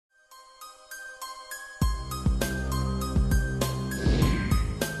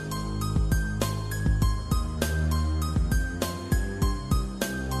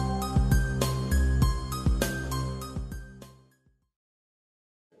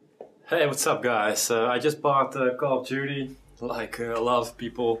Hey, what's up, guys? I just bought Call of Duty, like a lot of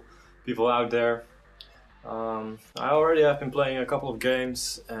people out there. I already have been playing a couple of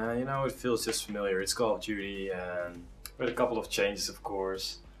games, and you know, it feels just familiar. It's Call of Duty, and with a couple of changes, of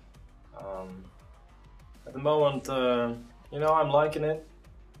course. At the moment, you know, I'm liking it.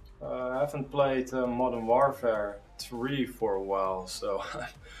 I haven't played Modern Warfare 3 for a while, so I'm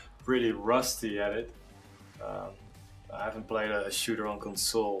pretty rusty at it. I haven't played a shooter on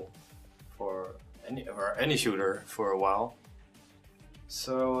console for any shooter for a while,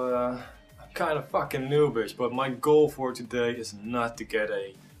 so I'm kind of fucking noobish. But my goal for today is not to get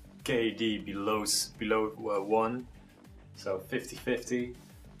a KD below 1, so 50-50,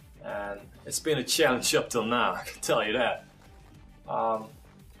 and it's been a challenge up till now, I can tell you that.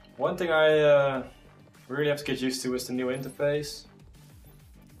 One thing I really have to get used to is the new interface.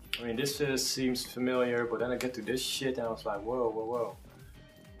 I mean, this seems familiar, but then I get to this shit and I was like, whoa.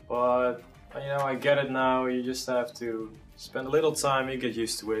 But, you know, I get it now. You just have to spend a little time, you get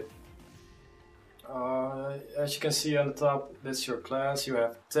used to it. As you can see on the top, that's your class. You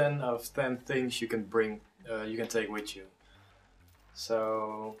have 10 out of 10 things you can bring, you can take with you.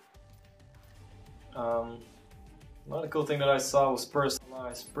 So, another cool thing that I saw was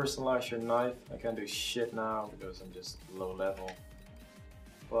personalize your knife. I can't do shit now because I'm just low level.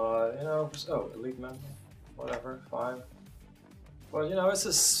 But, you know, oh, elite member, whatever, fine. But, you know, it's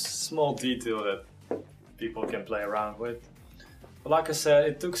a small detail that people can play around with. But like I said,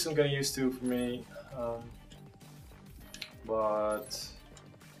 it took some getting used to for me. But,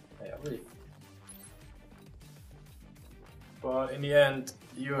 yeah, really. But in the end,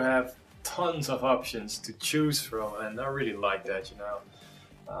 you have tons of options to choose from, and I really like that, you know.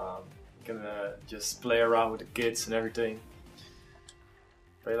 You can just play around with the kits and everything.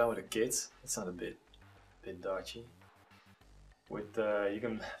 Play around with the kits. That sounds a bit dodgy. With you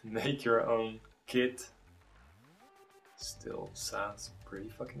can make your own kit. Still sounds pretty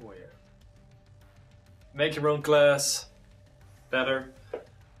fucking weird. Make your own class. Better.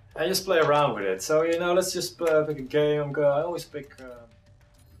 And just play around with it. So, you know, let's just pick a game. I always pick.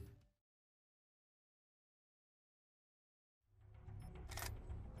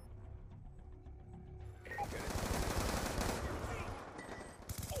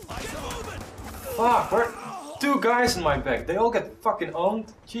 Fuck, where? 2 guys in my back. They all get fucking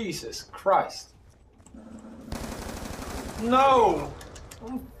owned? Jesus Christ. No!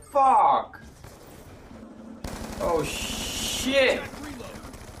 Oh, fuck! Oh shit!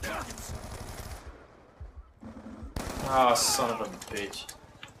 Ah, oh, son of a bitch.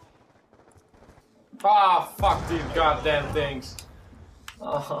 Ah, fuck these goddamn things.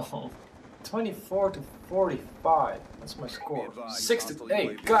 Oh, 24-45. That's my score.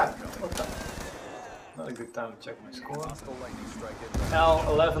 6-8. God, what the? Not a good time to check my score. L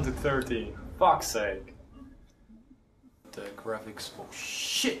 11-13. Fuck's sake. The graphics. Oh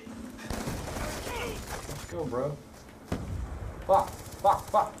shit! Let's go, bro. Fuck.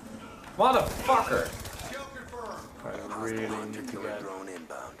 Motherfucker! I really need to get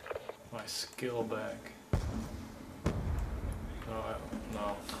my skill back.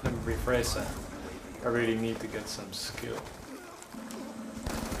 No, let me rephrase that. I really need to get some skill.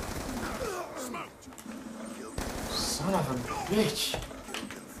 Son of a bitch!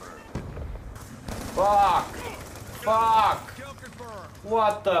 Fuck!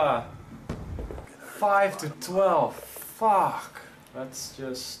 What the? 5-12. Fuck! Let's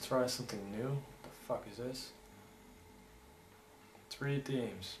just try something new. What the fuck is this? 3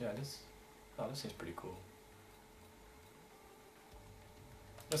 teams. Yeah, this seems pretty cool.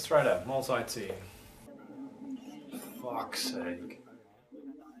 Let's try that. Multi-team. Fuck's sake.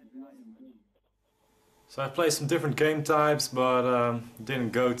 So I played some different game types, but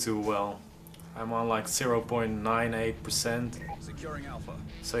didn't go too well. I'm on like 0.98%. Securing alpha.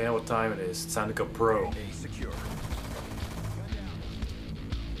 So you know what time it is. It's time to go pro.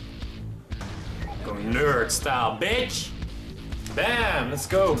 Go nerd style, bitch! Bam! Let's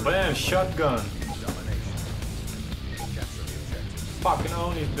go! Bam! Shotgun! Fucking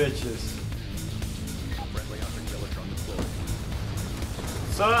own these bitches.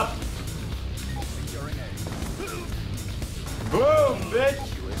 What's up? Boom, bitch!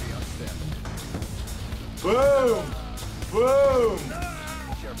 Boom! Boom!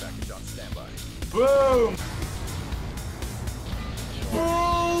 Care package on standby. Boom!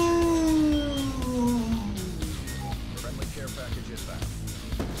 Boom! Friendly care package inbound.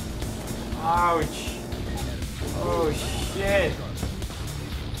 Ouch! Oh shit!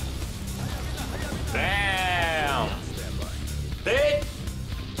 Bam! Bitch!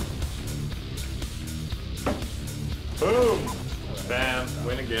 Boom! Bam! time,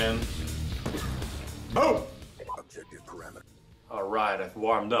 win again. Boom! Objective parameter. Alright, I've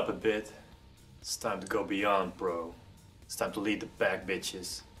warmed up a bit. It's time to go beyond, bro. It's time to lead the pack,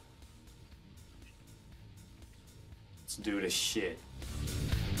 bitches. Let's do this shit.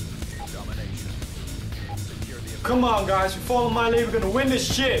 Domination. Secure the Come on, guys, we follow my lead, we're gonna win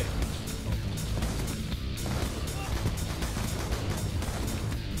this shit!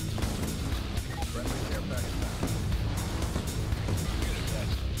 friendly care package back.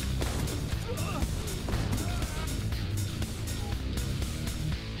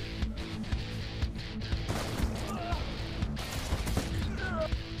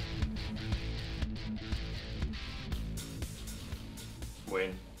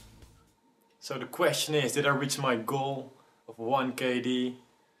 Win. So the question is, did I reach my goal of 1 KD?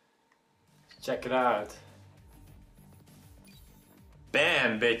 Check it out.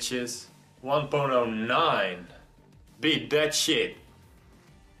 Bam, bitches! 1.09. Beat that shit.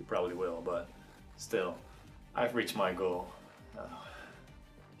 You probably will, but still, I've reached my goal.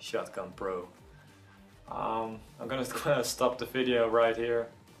 Shotgun Pro. I'm gonna stop the video right here.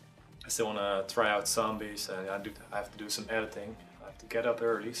 I still wanna try out zombies, and I have to do some editing. I have to get up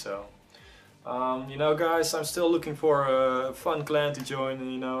early, so you know, guys, I'm still looking for a fun clan to join,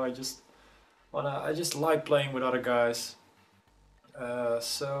 and you know, I just like playing with other guys.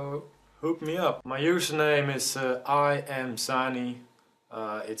 So hook me up. My username is IamZani.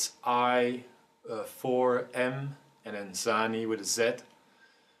 It's I 4M and then Zani with a Z.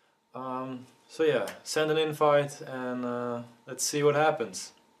 So yeah, send an invite and let's see what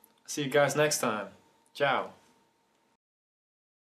happens. See you guys next time. Ciao.